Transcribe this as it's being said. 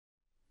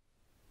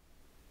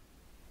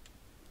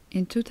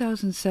In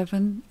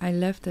 2007, I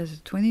left as a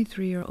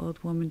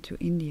 23-year-old woman to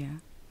India.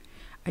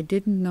 I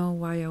didn't know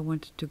why I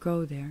wanted to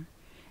go there.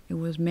 It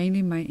was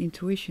mainly my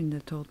intuition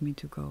that told me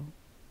to go.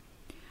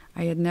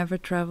 I had never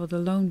traveled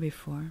alone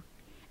before,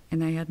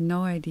 and I had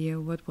no idea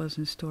what was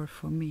in store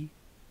for me.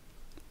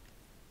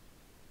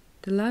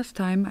 The last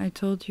time I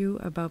told you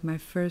about my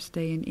first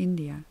day in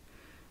India,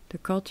 the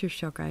culture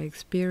shock I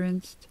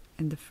experienced,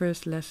 and the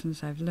first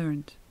lessons I've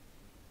learned.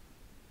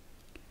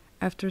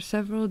 After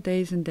several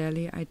days in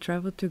Delhi, I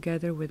traveled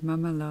together with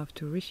Mama Love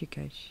to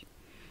Rishikesh,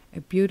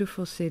 a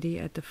beautiful city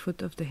at the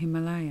foot of the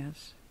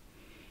Himalayas.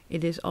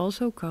 It is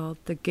also called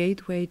the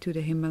gateway to the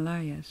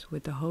Himalayas,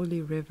 with the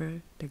holy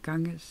river, the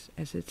Ganges,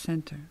 as its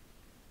center.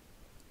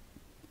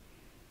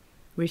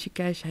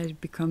 Rishikesh has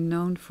become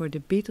known for the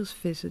Beatles'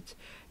 visit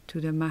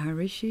to the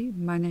Maharishi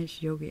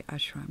Mahesh Yogi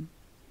Ashram.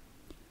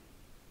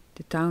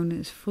 The town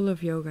is full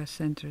of yoga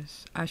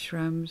centers,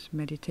 ashrams,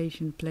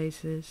 meditation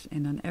places,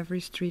 and on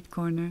every street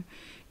corner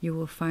you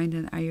will find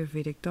an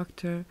Ayurvedic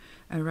doctor,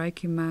 a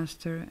Reiki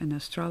master, an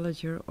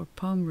astrologer or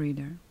palm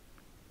reader.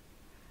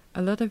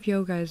 A lot of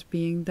yoga is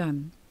being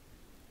done.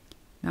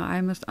 Now I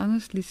must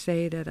honestly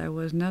say that I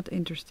was not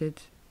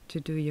interested to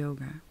do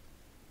yoga.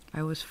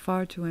 I was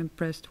far too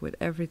impressed with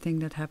everything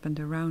that happened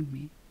around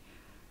me.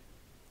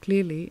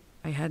 Clearly,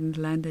 I hadn't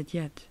landed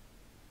yet.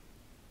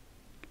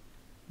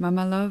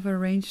 Mama Love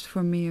arranged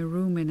for me a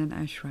room in an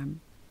ashram,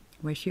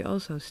 where she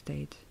also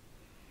stayed.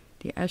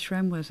 The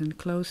ashram was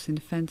enclosed in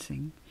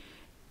fencing.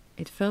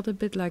 It felt a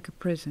bit like a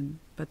prison,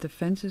 but the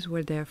fences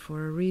were there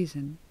for a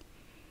reason.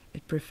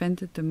 It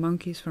prevented the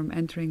monkeys from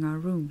entering our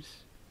rooms.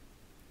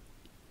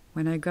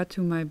 When I got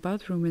to my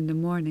bathroom in the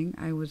morning,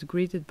 I was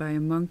greeted by a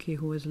monkey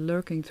who was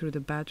lurking through the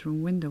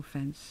bathroom window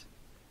fence.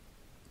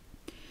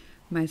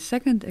 My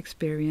second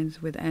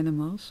experience with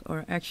animals,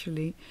 or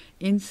actually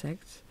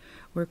insects,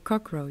 were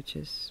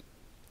cockroaches.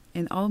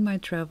 In all my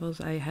travels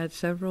I had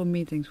several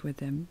meetings with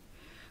them.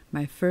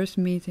 My first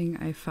meeting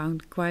I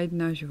found quite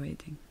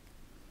nauseating.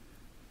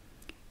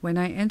 When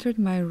I entered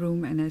my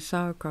room and I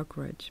saw a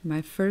cockroach,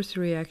 my first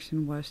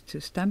reaction was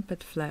to stamp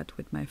it flat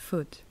with my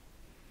foot.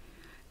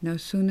 No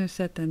sooner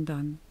said than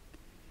done.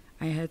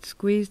 I had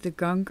squeezed the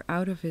gunk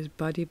out of his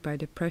body by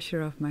the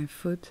pressure of my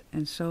foot,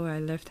 and so I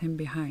left him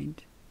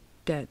behind,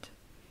 dead,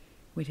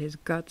 with his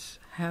guts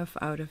half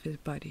out of his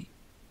body.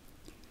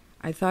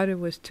 I thought it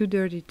was too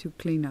dirty to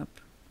clean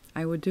up.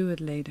 I would do it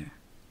later.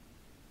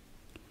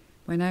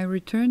 When I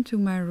returned to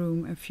my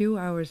room a few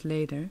hours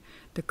later,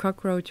 the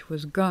cockroach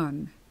was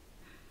gone.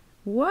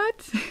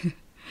 What?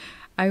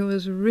 I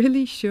was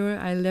really sure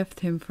I left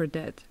him for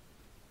dead.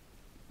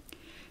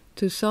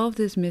 To solve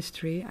this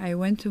mystery, I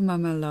went to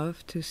Mama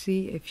Love to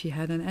see if she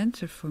had an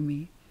answer for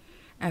me.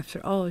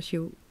 After all,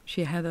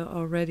 she had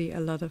already a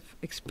lot of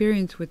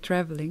experience with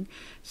traveling,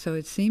 so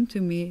it seemed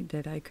to me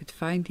that I could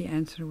find the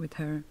answer with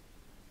her.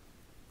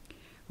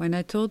 When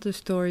I told the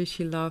story,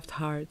 she laughed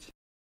hard.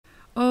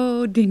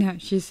 "Oh, Dina,"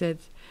 she said,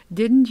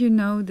 "didn't you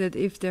know that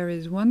if there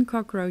is one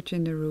cockroach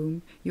in the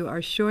room, you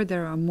are sure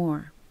there are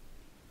more?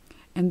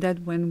 And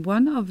that when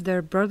one of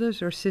their brothers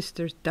or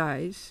sisters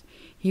dies,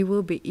 he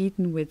will be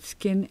eaten with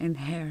skin and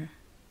hair."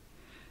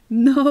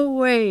 "No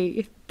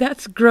way!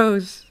 That's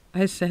gross,"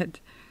 I said.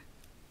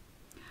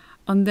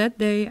 On that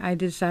day, I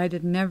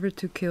decided never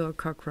to kill a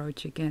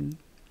cockroach again.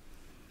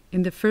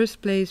 In the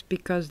first place,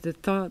 because the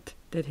thought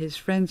that his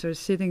friends are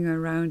sitting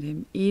around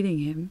him, eating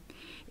him,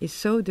 is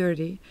so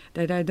dirty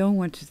that I don't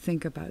want to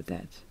think about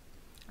that.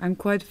 I'm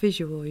quite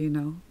visual, you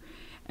know,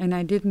 and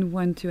I didn't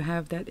want to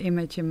have that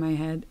image in my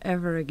head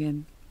ever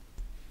again.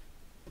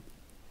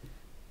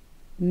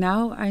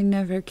 Now I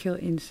never kill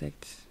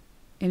insects.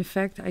 In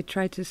fact, I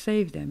try to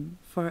save them.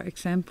 For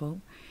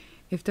example,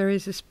 if there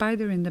is a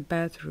spider in the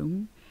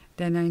bathroom,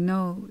 then I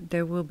know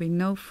there will be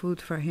no food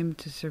for him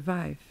to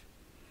survive.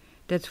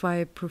 That's why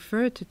I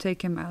prefer to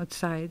take him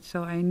outside,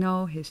 so I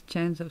know his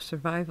chance of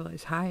survival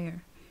is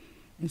higher.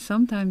 And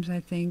sometimes I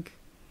think,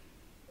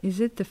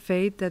 is it the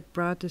fate that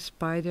brought the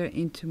spider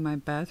into my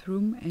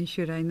bathroom, and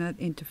should I not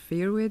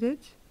interfere with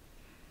it?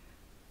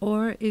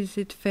 Or is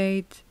it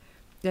fate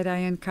that I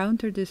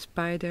encountered this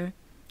spider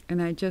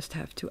and I just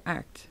have to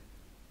act?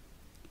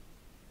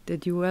 The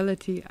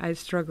duality I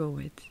struggle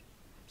with.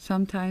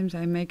 Sometimes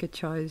I make a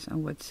choice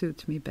on what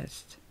suits me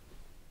best.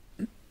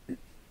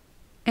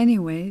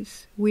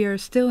 Anyways, we are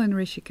still in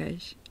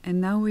Rishikesh,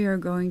 and now we are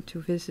going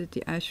to visit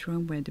the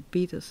ashram where the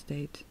Beatles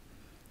stayed.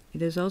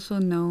 It is also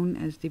known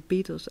as the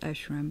Beatles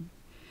Ashram.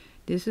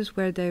 This is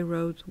where they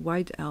wrote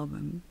White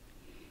Album.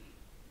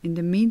 In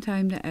the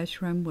meantime, the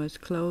ashram was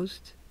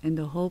closed and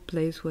the whole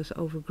place was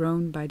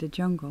overgrown by the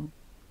jungle.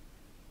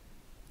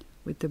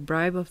 With the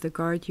bribe of the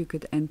guard you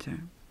could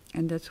enter,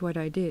 and that's what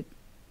I did.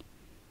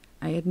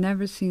 I had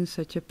never seen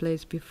such a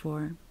place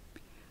before.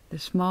 The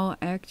small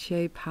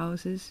egg-shaped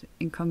houses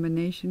in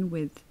combination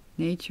with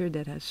nature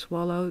that has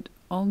swallowed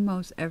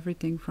almost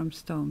everything from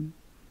stone.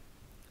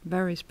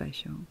 Very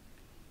special.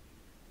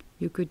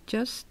 You could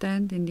just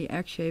stand in the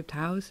egg-shaped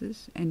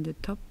houses, and the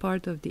top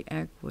part of the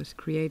egg was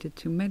created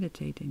to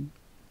meditate in.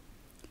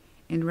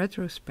 In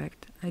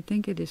retrospect, I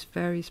think it is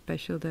very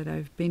special that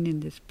I've been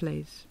in this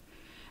place.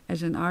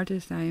 As an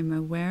artist, I am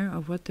aware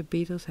of what the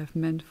Beatles have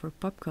meant for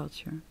pop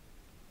culture.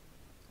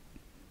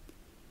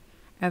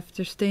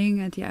 After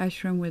staying at the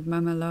ashram with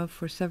Mama Love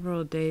for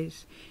several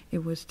days,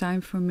 it was time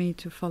for me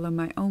to follow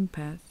my own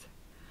path.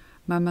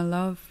 Mama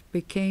Love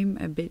became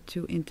a bit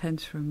too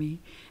intense for me,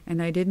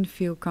 and I didn't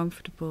feel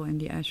comfortable in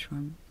the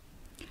ashram.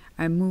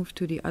 I moved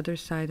to the other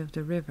side of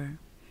the river,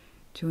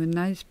 to a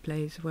nice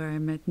place where I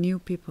met new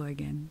people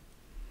again.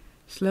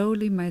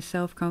 Slowly my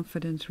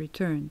self-confidence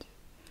returned.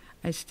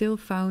 I still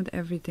found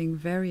everything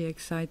very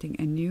exciting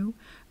and new,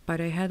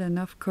 but I had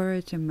enough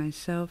courage in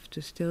myself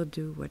to still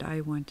do what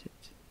I wanted.